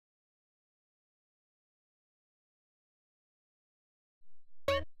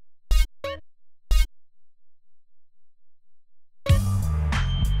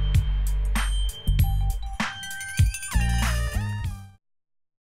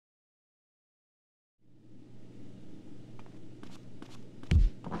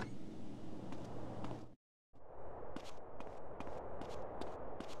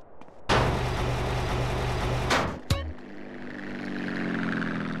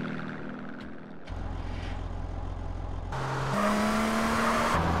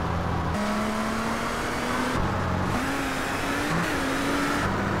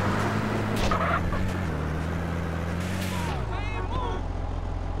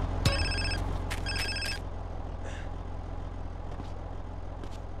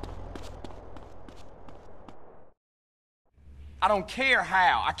I don't care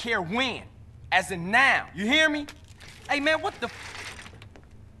how, I care when. As in now, you hear me? Hey man, what the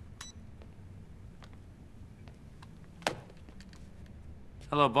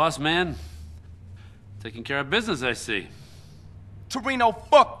Hello, boss man. Taking care of business, I see. Torino,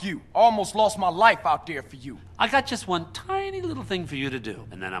 fuck you. Almost lost my life out there for you. I got just one tiny little thing for you to do,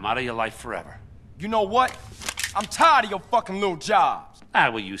 and then I'm out of your life forever. You know what? I'm tired of your fucking little jobs. Ah,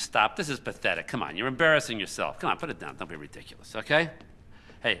 will you stop? This is pathetic. Come on, you're embarrassing yourself. Come on, put it down. Don't be ridiculous, okay?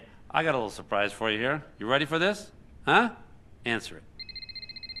 Hey, I got a little surprise for you here. You ready for this? Huh? Answer it.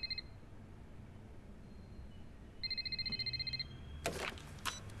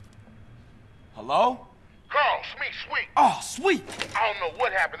 Hello? Carl, Sweet. Oh, sweet. I don't know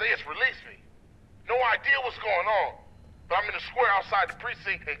what happened. They just released me. No idea what's going on. But I'm in the square outside the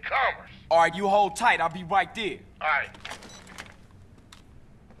precinct in Commerce. All right, you hold tight. I'll be right there. All right.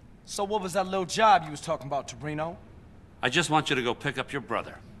 So what was that little job you was talking about, Torino? I just want you to go pick up your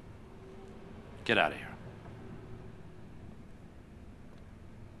brother. Get out of here.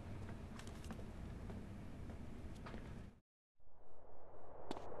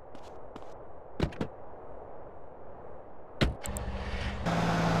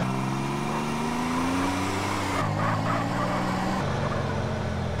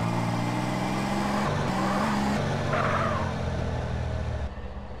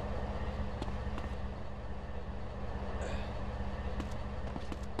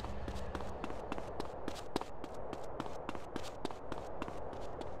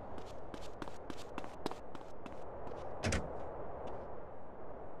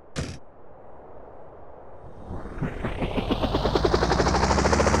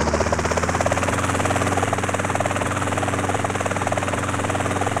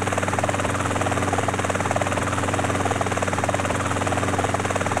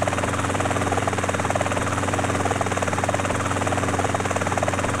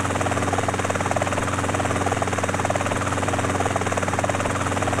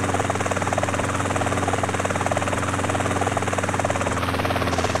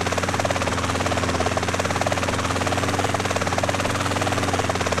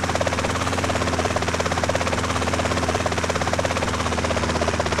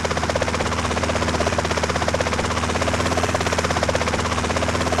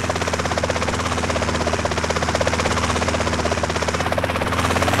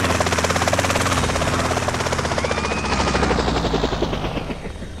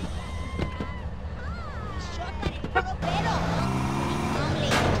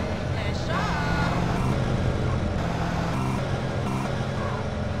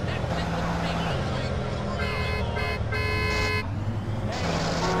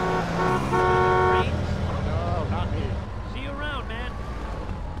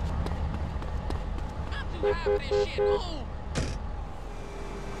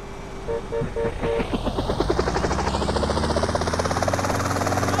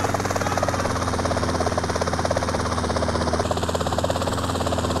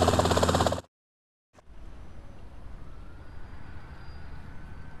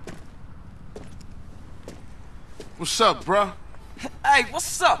 What's up, bruh? Hey,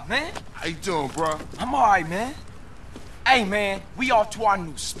 what's up, man? How you doing, bruh? I'm all right, man. Hey, man, we off to our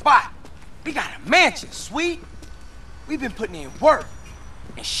new spot. We got a mansion, sweet. We've been putting in work,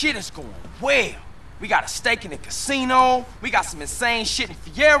 and shit is going well. We got a stake in the casino. We got some insane shit in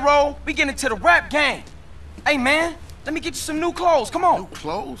Fierro. We get into the rap game. Hey, man, let me get you some new clothes. Come on. New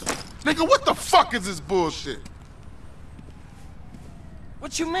clothes? Nigga, what the fuck is this bullshit?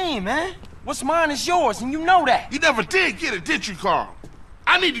 What you mean, man? What's mine is yours, and you know that. You never did get it, did you, Carl?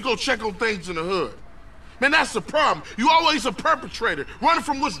 I need to go check on things in the hood. Man, that's the problem. You always a perpetrator, running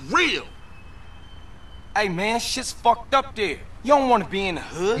from what's real. Hey, man, shit's fucked up there. You don't want to be in the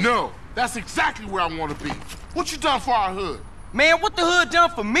hood. No, that's exactly where I want to be. What you done for our hood? Man, what the hood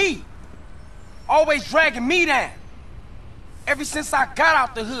done for me? Always dragging me down. Ever since I got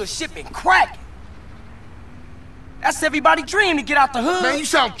out the hood, shit been cracking. That's everybody's dream to get out the hood. Man, you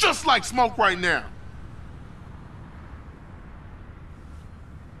sound just like Smoke right now.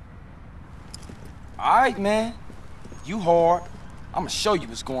 All right, man. You hard. I'ma show you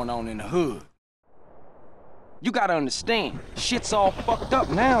what's going on in the hood. You gotta understand, shit's all fucked up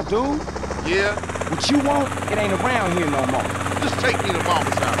now, dude. Yeah? What you want, it ain't around here no more. Just take me to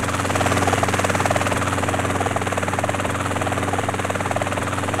Mama's house.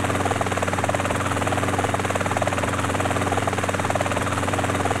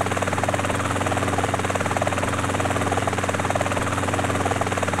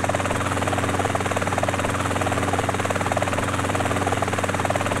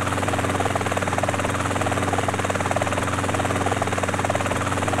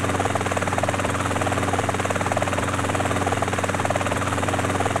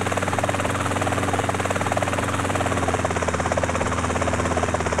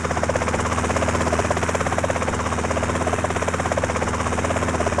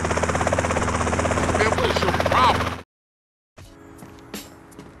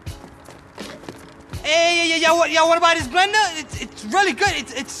 Hey, y'all want to buy this blender? It's really good.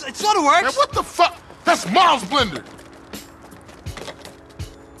 It sort of works. Man, what the fuck? That's Mom's blender.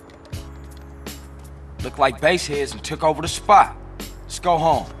 Look like baseheads and took over the spot. Let's go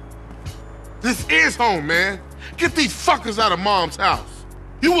home. This is home, man. Get these fuckers out of Mom's house.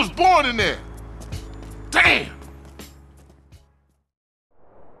 You was born in there. Damn!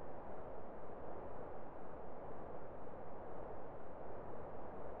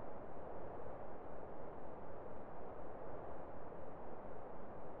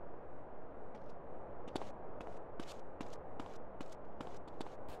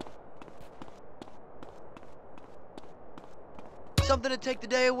 Something to take the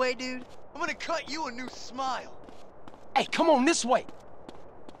day away, dude? I'm gonna cut you a new smile. Hey, come on this way.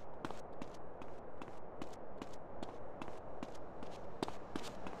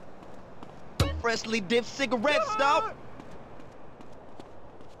 Freshly dipped cigarette stuff.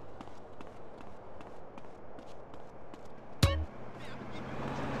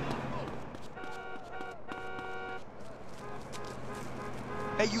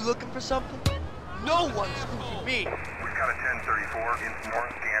 Hey, you looking for something? No one's screwing me. We've got a 1034 in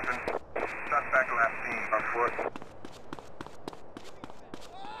North Canton. Suspect last seen on foot.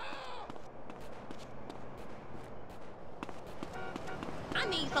 I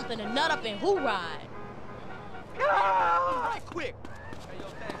need something to nut up and who ride. Right quick. Hey, yo,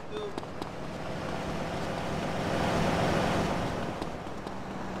 thanks, dude.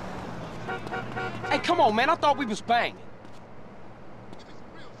 Hey, come on, man. I thought we was banging.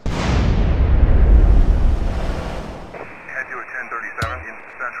 Head to a 1037 in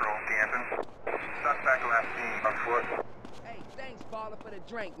Central Canton. Suspect last seen on foot. Hey, thanks, baller, for the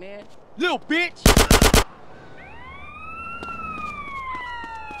drink, man. Little bitch.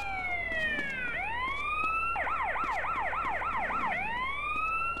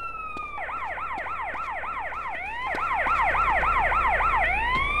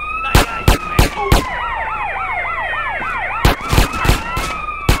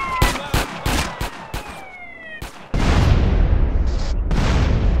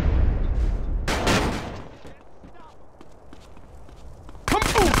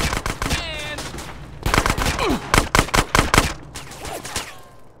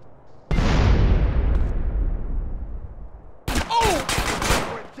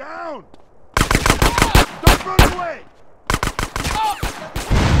 Down! Don't run away!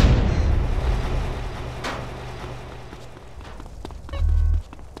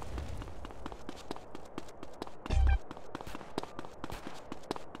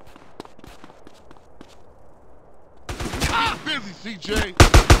 Busy, CJ.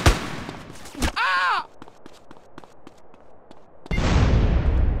 Ah!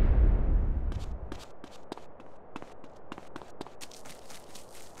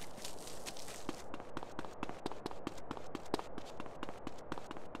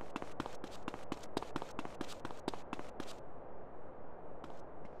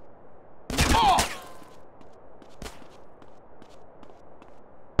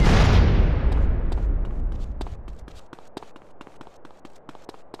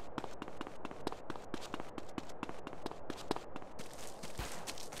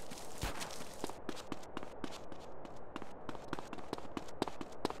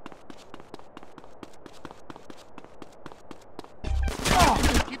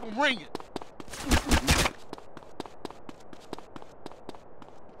 Keep them ringing.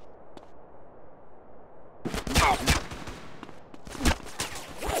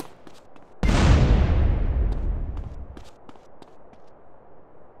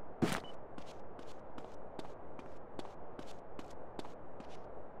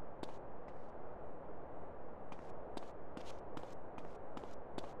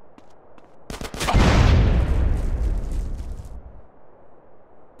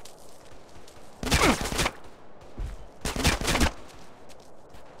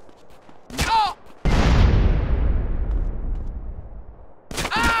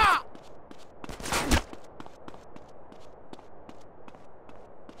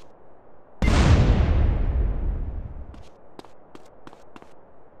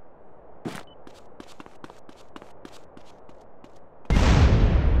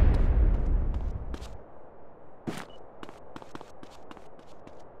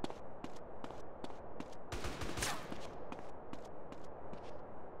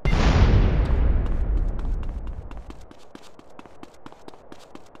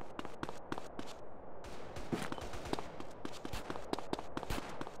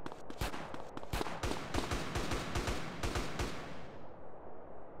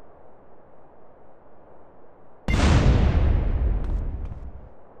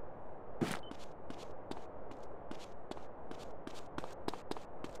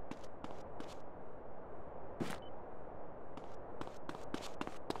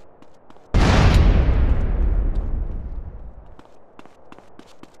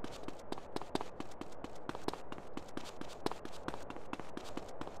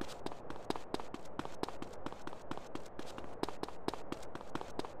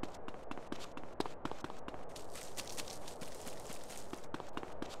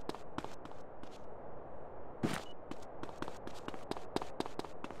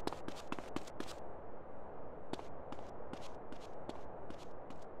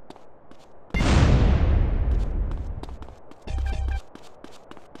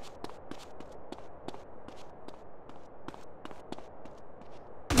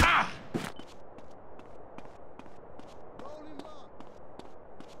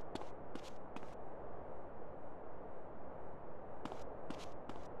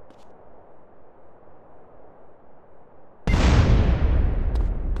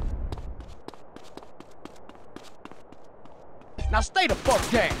 Now stay the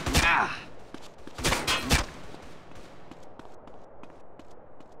fuck down. Ah!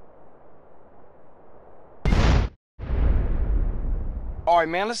 All right,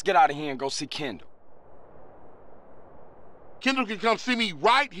 man, let's get out of here and go see Kendall. Kendall can come see me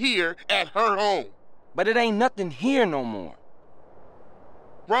right here at her home. But it ain't nothing here no more.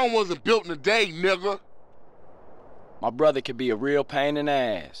 Rome wasn't built in a day, nigga. My brother could be a real pain in the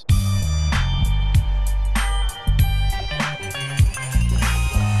ass.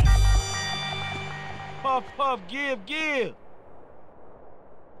 Puff, puff, give.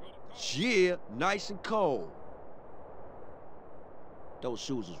 Yeah, nice and cold. Those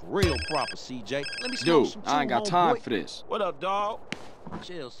shoes is real proper, CJ. Let me smoke Dude, some I ain't too, got time homeboy. for this. What up, dog?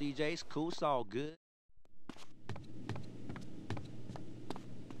 Chill, CJ. It's cool. It's all good.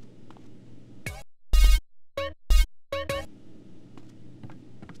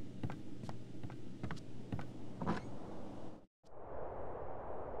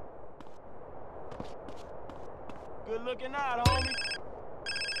 Good looking out, homie.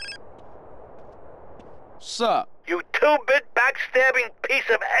 Sup? You two-bit backstabbing piece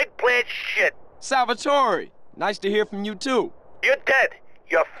of eggplant shit. Salvatore, nice to hear from you too. You're dead.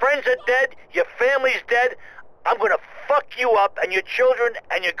 Your friends are dead. Your family's dead. I'm gonna fuck you up and your children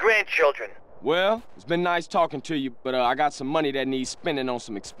and your grandchildren. Well, it's been nice talking to you, but I got some money that needs spending on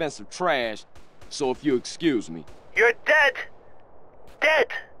some expensive trash, so if you excuse me. You're dead. Dead.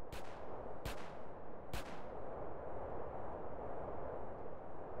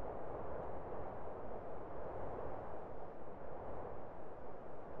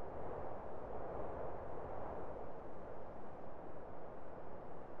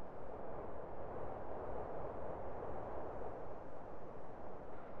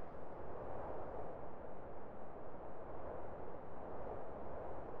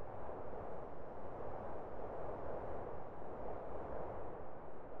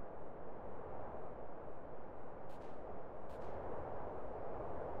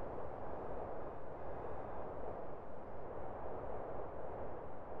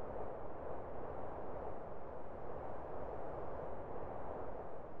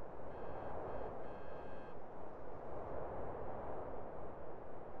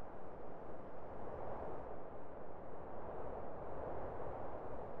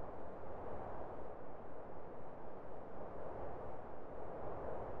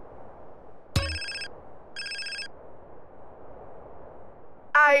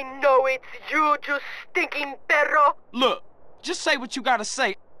 I know it's you stinking perro. Look, just say what you gotta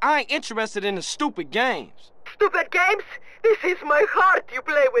say. I ain't interested in the stupid games. Stupid games? This is my heart you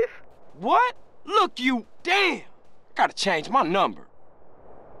play with. What? Look, you... Damn! Gotta change my number.